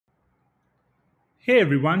Hey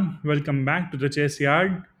everyone, welcome back to the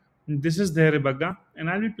Chessyard. This is dhairyabagga,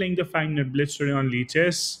 and I'll be playing the 5 minute blitz today on Lee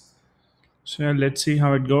Chess. So let's see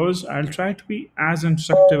how it goes. I'll try to be as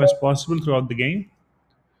instructive as possible throughout the game.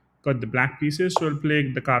 Got the black pieces, so I'll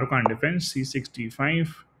play the Karukan defense, c6,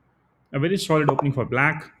 d5. A very solid opening for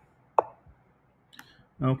black.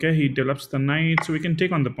 Okay, he develops the knight, so we can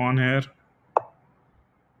take on the pawn here.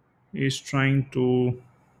 He's trying to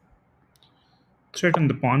threaten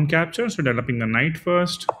the pawn capture, so developing the knight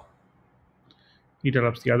first. He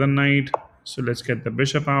develops the other knight, so let's get the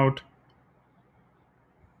bishop out.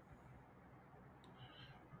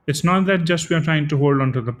 It's not that just we are trying to hold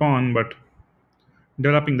on to the pawn, but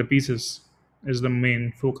developing the pieces is the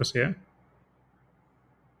main focus here.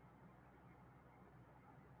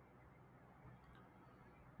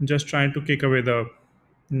 Just trying to kick away the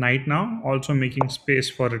knight now, also making space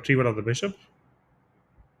for retrieval of the bishop.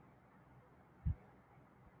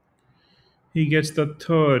 He gets the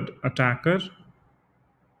third attacker,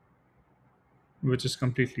 which is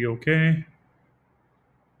completely okay.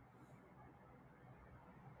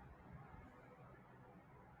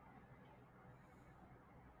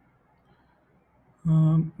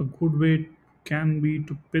 A good way can be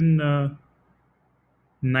to pin the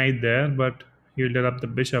knight there, but he'll develop the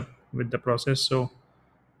bishop with the process. So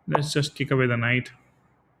let's just kick away the knight.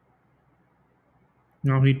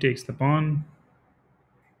 Now he takes the pawn.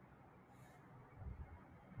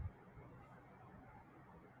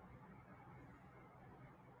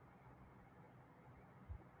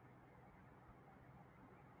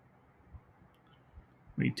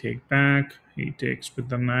 We take back. He takes with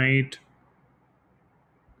the knight.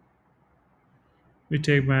 We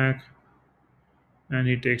take back, and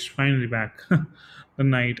he takes finally back the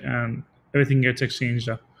knight, and everything gets exchanged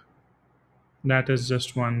up. That is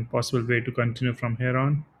just one possible way to continue from here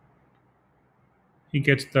on. He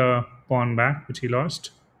gets the pawn back, which he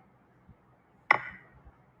lost.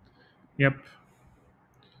 Yep,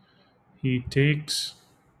 he takes.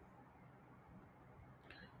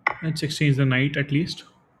 Let's exchange the knight at least.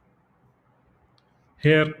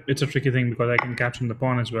 Here, it's a tricky thing because I can capture the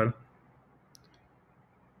pawn as well.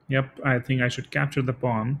 Yep, I think I should capture the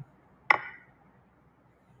pawn.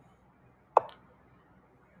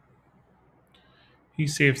 He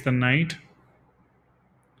saves the knight,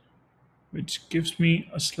 which gives me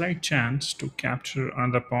a slight chance to capture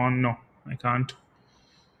another pawn. No, I can't.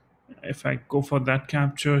 If I go for that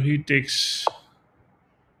capture, he takes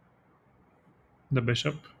the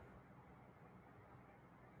bishop.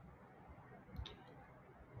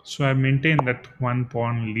 So I maintain that one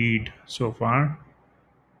pawn lead so far.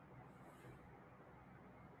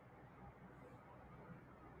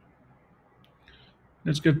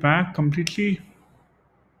 Let's get back completely.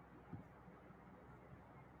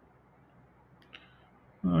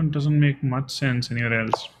 It doesn't make much sense anywhere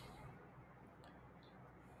else.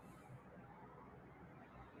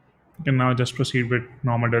 You can now just proceed with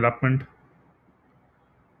normal development.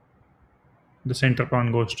 The center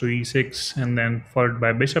pawn goes to e6 and then followed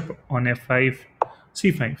by bishop on f5,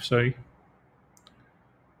 c5, sorry.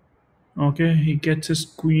 Okay, he gets his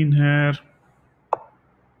queen here.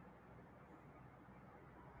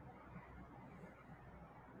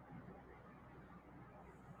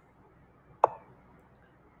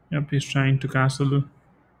 Yep, he's trying to castle.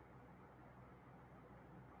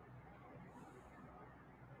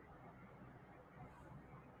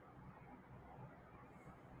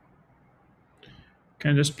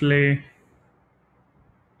 Can just play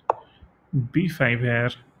b5 here,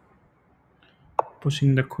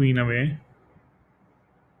 pushing the queen away.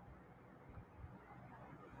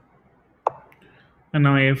 And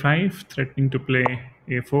now a5, threatening to play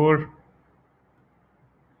a4.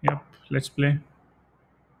 Yep, let's play.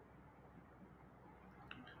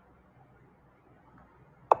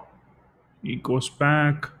 He goes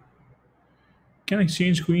back. Can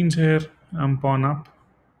exchange queens here. I'm pawn up.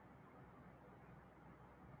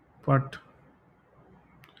 But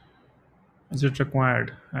is it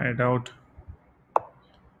required? I doubt.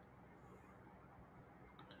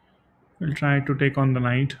 We'll try to take on the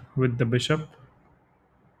knight with the bishop.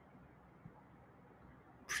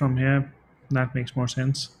 From here, that makes more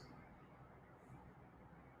sense.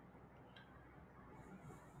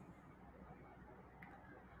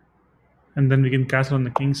 And then we can castle on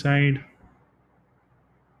the king side.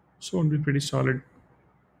 So it'll be pretty solid.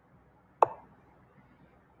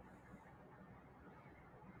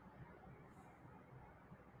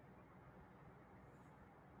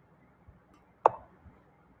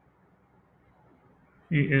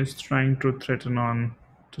 He is trying to threaten on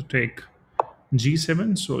to take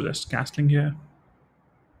g7, so just castling here.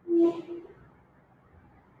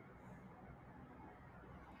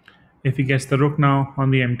 If he gets the rook now on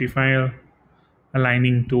the empty file,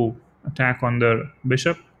 aligning to attack on the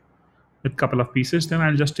bishop with a couple of pieces, then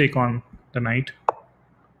I'll just take on the knight.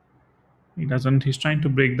 He doesn't. He's trying to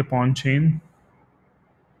break the pawn chain.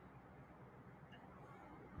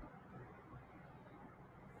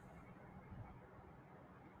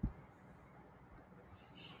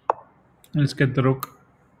 Let's get the rook.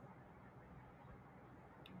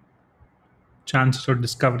 Chances of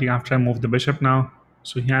discovery after I move the bishop now.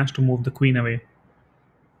 So he has to move the queen away.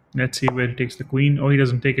 Let's see where he takes the queen. Oh, he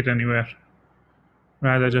doesn't take it anywhere.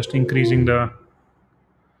 Rather just increasing the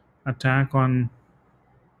attack on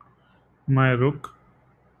my rook.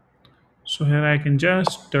 So here I can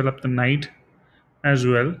just develop the knight as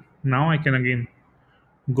well. Now I can again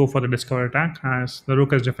go for the discover attack as the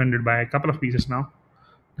rook is defended by a couple of pieces now.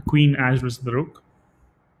 The queen as well as the rook.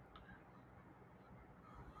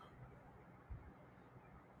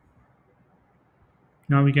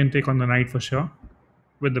 Now we can take on the knight for sure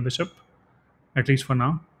with the bishop, at least for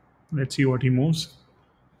now. Let's see what he moves.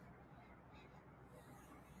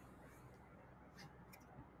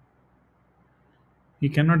 He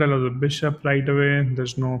cannot allow the bishop right away.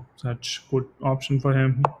 There's no such good option for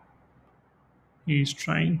him. He's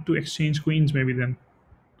trying to exchange queens maybe then.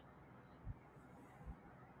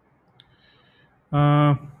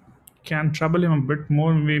 Uh, can trouble him a bit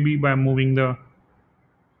more maybe by moving the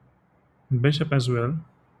bishop as well.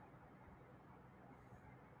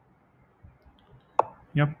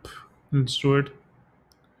 Yep, let's do it.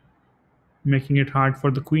 Making it hard for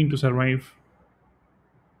the queen to survive.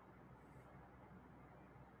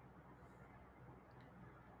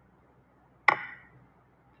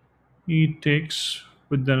 He takes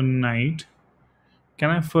with the knight. Can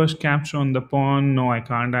I first capture on the pawn? No, I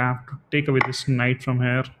can't. I have to take away this knight from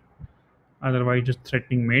here. Otherwise, just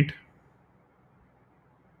threatening mate.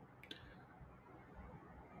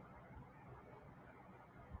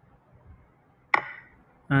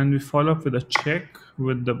 And we follow up with a check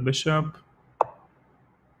with the bishop.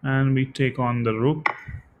 And we take on the rook,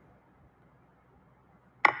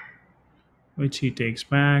 which he takes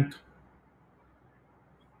back.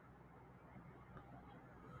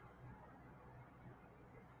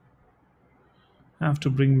 I have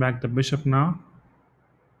to bring back the bishop now.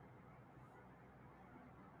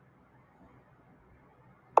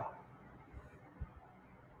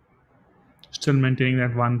 Still maintaining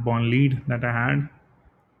that one pawn lead that I had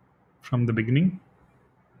from the beginning.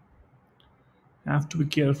 I have to be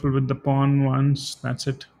careful with the pawn once. That's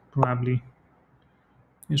it, probably.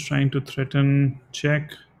 He's trying to threaten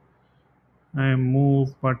check. I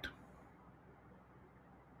move, but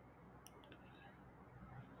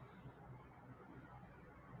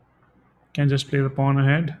can just play the pawn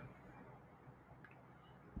ahead.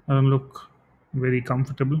 Doesn't look very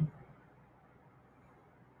comfortable.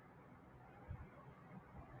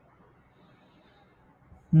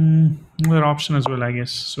 Another option as well, I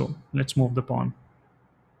guess. So let's move the pawn.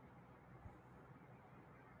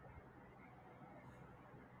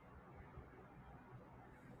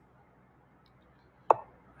 I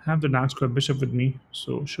have the dark square bishop with me,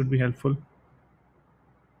 so should be helpful.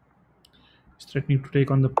 He's threatening to take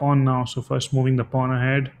on the pawn now, so first moving the pawn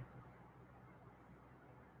ahead.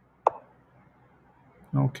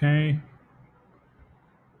 Okay.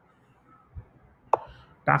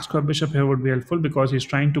 Dark square bishop here would be helpful because he's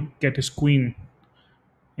trying to get his queen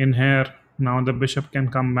in here. Now the bishop can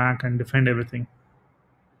come back and defend everything.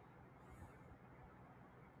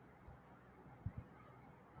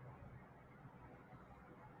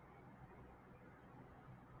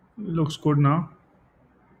 Looks good now.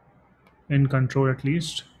 In control at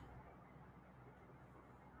least.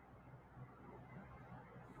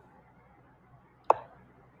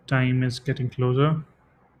 Time is getting closer.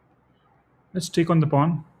 Let's take on the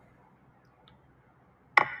pawn.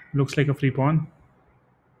 Looks like a free pawn.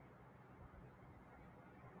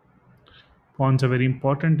 Pawns are very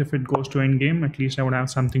important. If it goes to endgame, at least I would have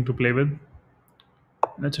something to play with.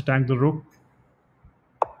 Let's attack the rook.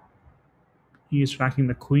 He is tracking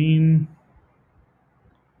the queen.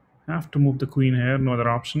 Have to move the queen here, no other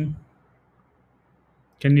option.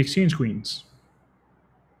 Can we exchange queens?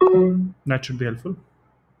 That should be helpful.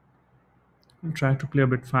 I'll try to play a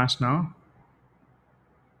bit fast now.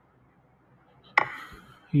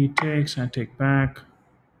 He takes, I take back.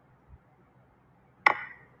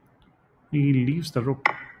 He leaves the rook.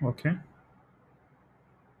 Okay.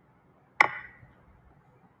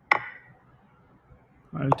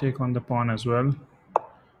 I'll take on the pawn as well.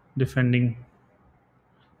 Defending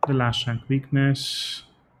the last rank weakness.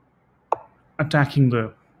 Attacking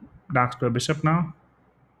the dark square bishop now.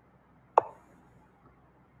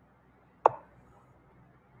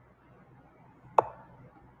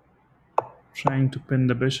 Trying to pin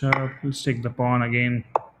the bishop. Let's take the pawn again.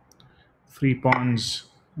 Free pawns,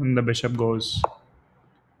 and the bishop goes.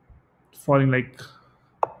 Falling like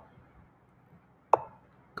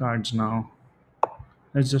cards now.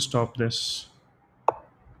 Let's just stop this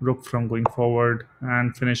rook from going forward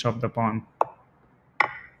and finish off the pawn.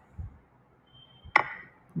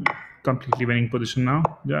 Completely winning position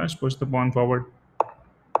now. Just push the pawn forward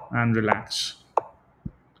and relax.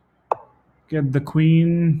 Get the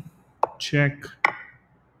queen. Check.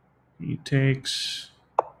 He takes.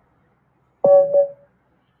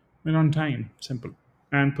 Win on time. Simple.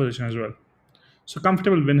 And position as well. So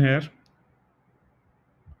comfortable win here.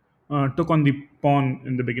 Took on the pawn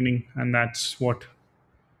in the beginning, and that's what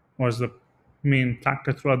was the main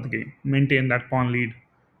factor throughout the game. Maintain that pawn lead.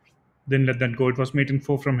 Didn't let that go. It was mate in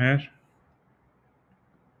 4 from here.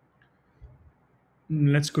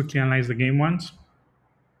 Let's quickly analyze the game once.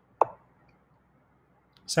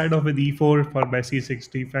 Side off with e4 followed by c6,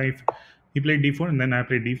 d5. He played d4 and then I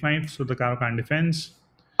played d5, so the Caro-Kann defends.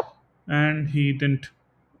 And he didn't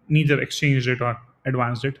neither exchanged it or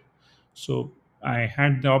advanced it. So I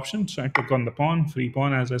had the option, so I took on the pawn, free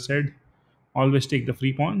pawn, as I said. Always take the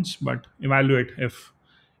free pawns, but evaluate if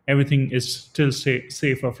everything is still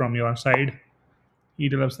safer from your side. He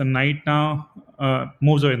develops the knight now,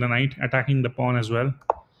 moves away the knight, attacking the pawn as well.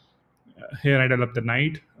 Here I develop the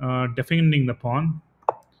knight, defending the pawn.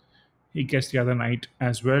 He gets the other knight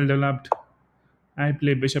as well developed. I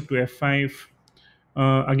play bishop to f5,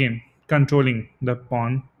 again controlling the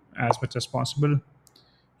pawn as much as possible.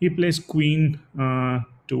 He plays queen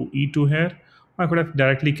to e2 here. I could have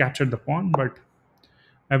directly captured the pawn, but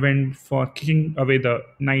I went for kicking away the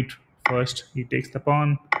knight first. He takes the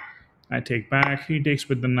pawn. I take back. He takes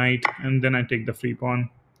with the knight, and then I take the free pawn.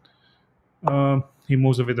 He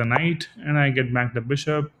moves away the knight, and I get back the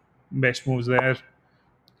bishop. Best moves there.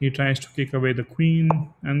 He tries to kick away the queen,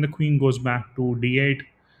 and the queen goes back to d8.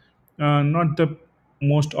 Not the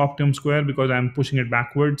most optimum square because I'm pushing it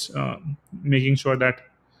backwards, making sure that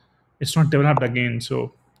it's not developed again.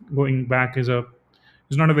 So going back is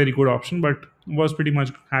not a very good option, but was pretty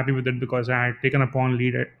much happy with it because I had taken a pawn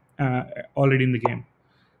lead already in the game.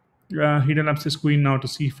 He develops his queen now to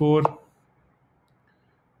c4.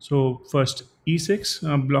 So first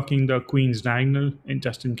e6, blocking the queen's diagonal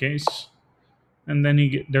just in case. And then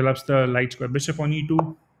he develops the light square bishop on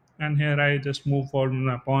e2. And here I just move forward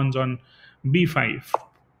my pawns on b5,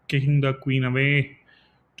 kicking the queen away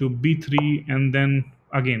to b3, and then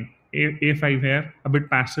again a5 here, a bit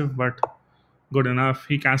passive but good enough.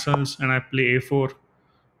 He castles and I play a4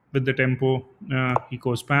 with the tempo. He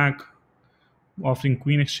goes back, offering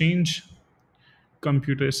queen exchange.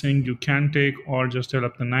 Computer is saying you can take or just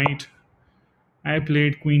develop the knight. I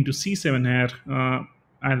played queen to c7 here.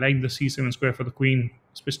 I like the c7 square for the queen,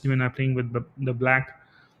 especially when I'm playing with the black.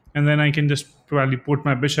 And then I can just probably put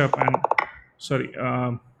my bishop and sorry,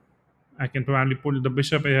 I can probably put the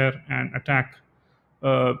bishop here and attack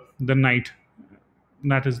the knight.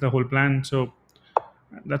 That is the whole plan. So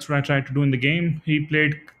that's what I tried to do in the game. He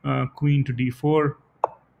played queen to d4,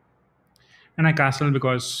 and I castled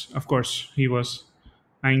because, of course, he was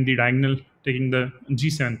eyeing the diagonal, taking the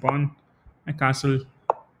g7 pawn. I castle.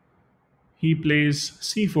 He plays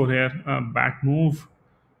c4 here, a bad move.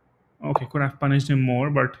 Okay, could have punished him more,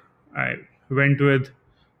 but I went with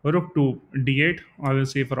rook to d8,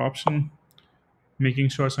 always safer option, making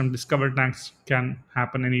sure some discover attacks can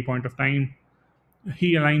happen any point of time.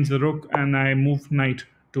 He aligns the rook, and I move knight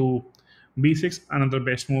to b6, another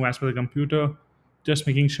best move as per the computer, just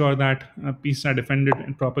making sure that pieces are defended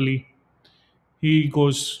properly. He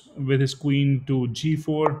goes with his queen to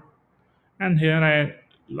g4, and here I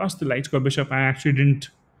lost the light square bishop. I actually didn't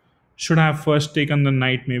should have first taken the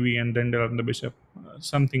knight maybe and then developed the bishop.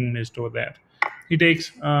 Something missed over there. He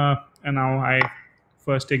takes, and now I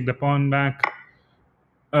first take the pawn back.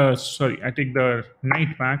 Sorry, I take the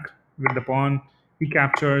knight back with the pawn. He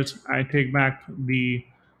captures. I take back the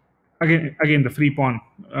again the free pawn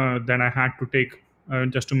that I had to take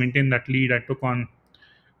just to maintain that lead. I took on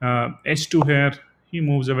h2 here. He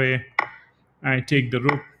moves away. I take the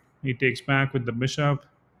rook. He takes back with the bishop.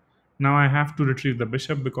 Now I have to retrieve the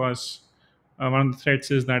bishop because one of the threats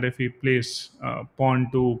is that if he plays pawn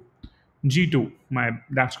to g2, my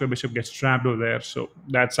dark square bishop gets trapped over there. So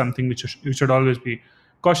that's something which you should always be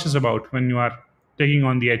cautious about when you are taking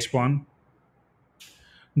on the edge pawn.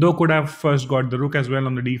 Though could have first got the rook as well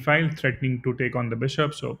on the d file, threatening to take on the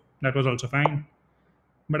bishop. So that was also fine.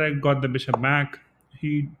 But I got the bishop back.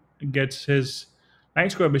 He gets his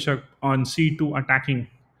light square bishop on c2, attacking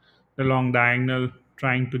the long diagonal,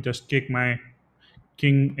 trying to just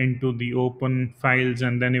king into the open files,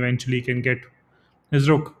 and then eventually he can get his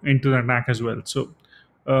rook into the attack as well. So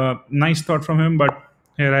nice thought from him, but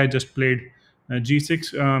here I just played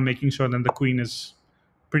g6, making sure that the queen is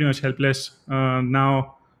pretty much helpless.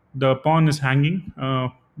 Now the pawn is hanging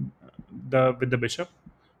the with the bishop,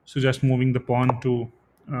 so just moving the pawn to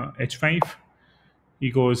h5. He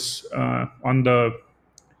goes on the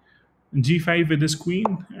g5 with his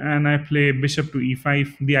queen, and I play bishop to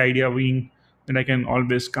e5. The idea being that I can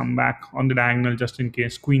always come back on the diagonal just in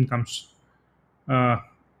case queen comes uh,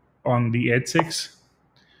 on the h6.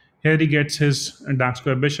 Here he gets his dark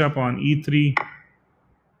square bishop on e3.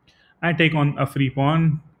 I take on a free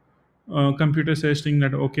pawn. Computer says thing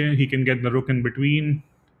that okay, he can get the rook in between,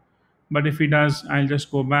 but if he does, I'll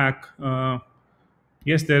just go back.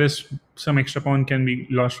 Yes, there is some extra pawn can be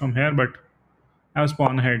lost from here, but I was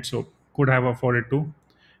pawn ahead, so could have afforded to.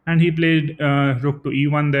 And he played rook to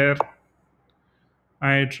e1 there.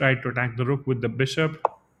 I tried to attack the rook with the bishop.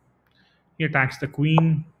 He attacks the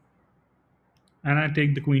queen, and I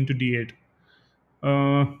take the queen to d8.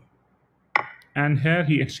 Uh, and here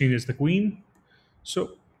he exchanges the queen.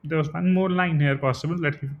 So there was one more line here possible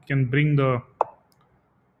that he can bring the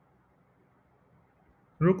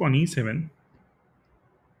rook on e7.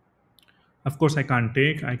 Of course, I can't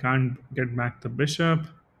take. I can't get back the bishop.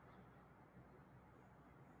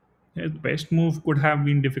 His best move could have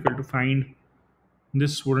been difficult to find.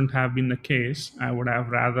 This wouldn't have been the case. I would have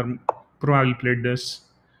rather probably played this,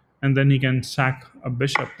 and then he can sack a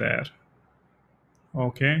bishop there.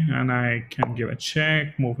 Okay, and I can give a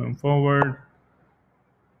check, move him forward,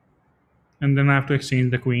 and then I have to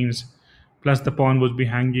exchange the queens. Plus, the pawn would be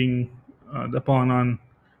hanging. The pawn on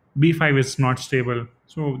b5 is not stable.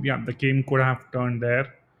 So yeah, the game could have turned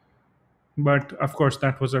there. But of course,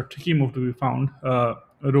 that was a tricky move to be found.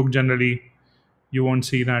 Rook generally, you won't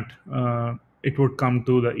see that it would come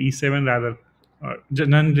to the e7 rather.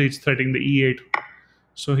 Generally, it's threatening the e8.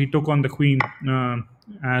 So he took on the queen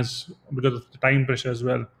as because of the time pressure as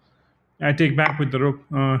well. I take back with the rook.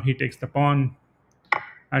 He takes the pawn.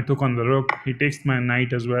 I took on the rook. He takes my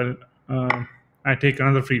knight as well. I take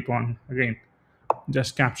another free pawn again,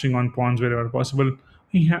 just capturing on pawns wherever possible.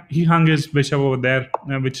 He hung his bishop over there,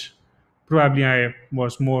 which probably I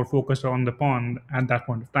was more focused on the pawn at that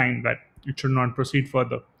point of time, that it should not proceed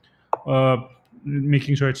further, uh,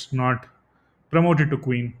 making sure it's not promoted to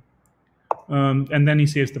queen. And then he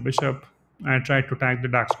saves the bishop. I try to attack the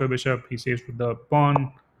dark square bishop. He saves with the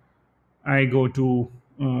pawn. I go to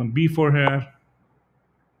b4 here.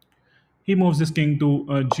 He moves his king to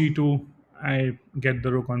g2. I get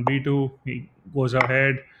the rook on b2. He goes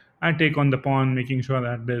ahead. I take on the pawn, making sure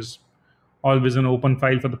that there's always an open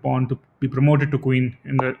file for the pawn to be promoted to queen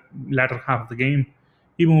in the latter half of the game.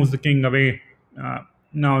 He moves the king away.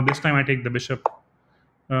 Now, this time I take the bishop,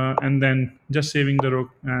 and then just saving the rook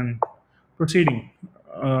and proceeding.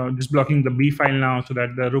 Just blocking the b file now so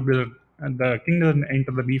that the rook doesn't, and the king doesn't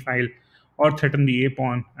enter the b file or threaten the a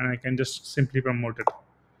pawn, and I can just simply promote it.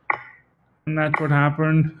 And that's what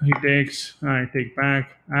happened. He takes, I take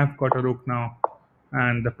back. I've got a rook now,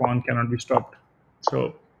 and the pawn cannot be stopped.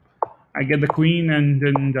 So I get the queen, and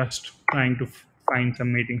then just trying to find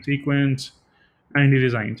some mating sequence, and he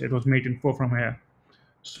resigns. It was mate in 4 from here.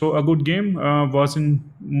 So a good game. Was in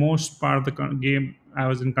most part of the game I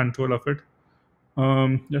was in control of it.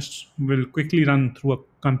 Just will quickly run through a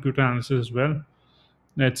computer analysis as well.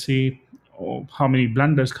 Let's see how many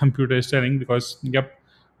blunders computer is telling, because yep,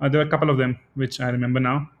 there were a couple of them which I remember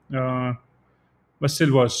now, but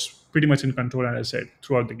still was pretty much in control, as I said,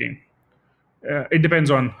 throughout the game. It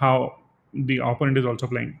depends on how the opponent is also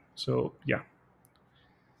playing. So yeah,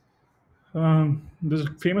 there's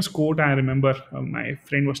a famous quote I remember. My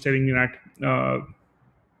friend was telling me that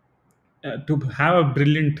to have a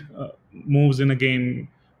brilliant moves in a game,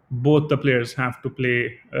 both the players have to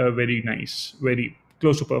play very nice, very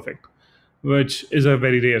close to perfect, which is a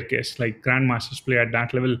very rare case. Like grandmasters play at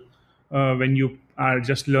that level. When you are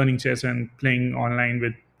just learning chess and playing online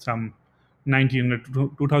with some 1900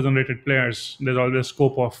 to 2000 rated players, there's always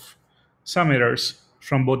scope of some errors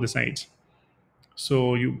from both the sides.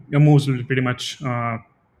 So your moves will be pretty much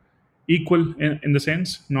equal in the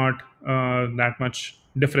sense, not that much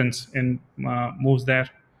difference in moves there.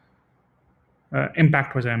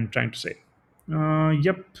 Impact, was I'm trying to say.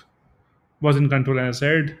 Yep, was in control, as I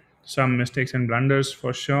said. Some mistakes and blunders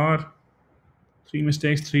for sure. 3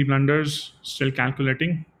 mistakes, 3 blunders, still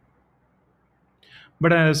calculating.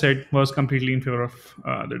 But as I said, was completely in favor of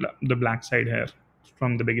the black side here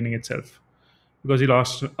from the beginning itself, because he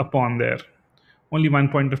lost a pawn there. Only one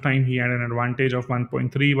point of time he had an advantage of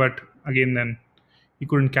 1.3, but again then he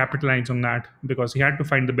couldn't capitalize on that because he had to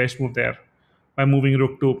find the best move there by moving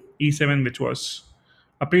rook to e7, which was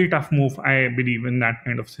a pretty tough move, I believe, in that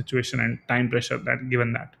kind of situation and time pressure that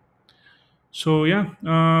given that. So yeah,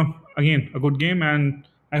 again a good game, and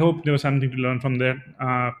I hope there was something to learn from there.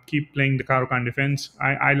 Keep playing the Caro-Kann defense.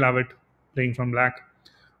 I love it playing from black.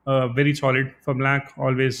 Very solid for black.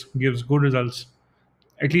 Always gives good results.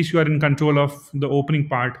 At least you are in control of the opening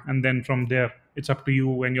part, and then from there it's up to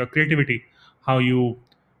you and your creativity how you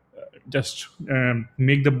just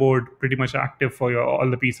make the board pretty much active for your all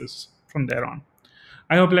the pieces from there on.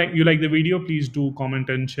 I hope like you like the video. Please do comment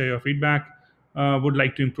and share your feedback. Would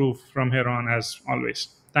like to improve from here on as always.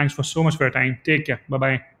 Thanks for so much for your time. Take care. Bye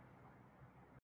bye.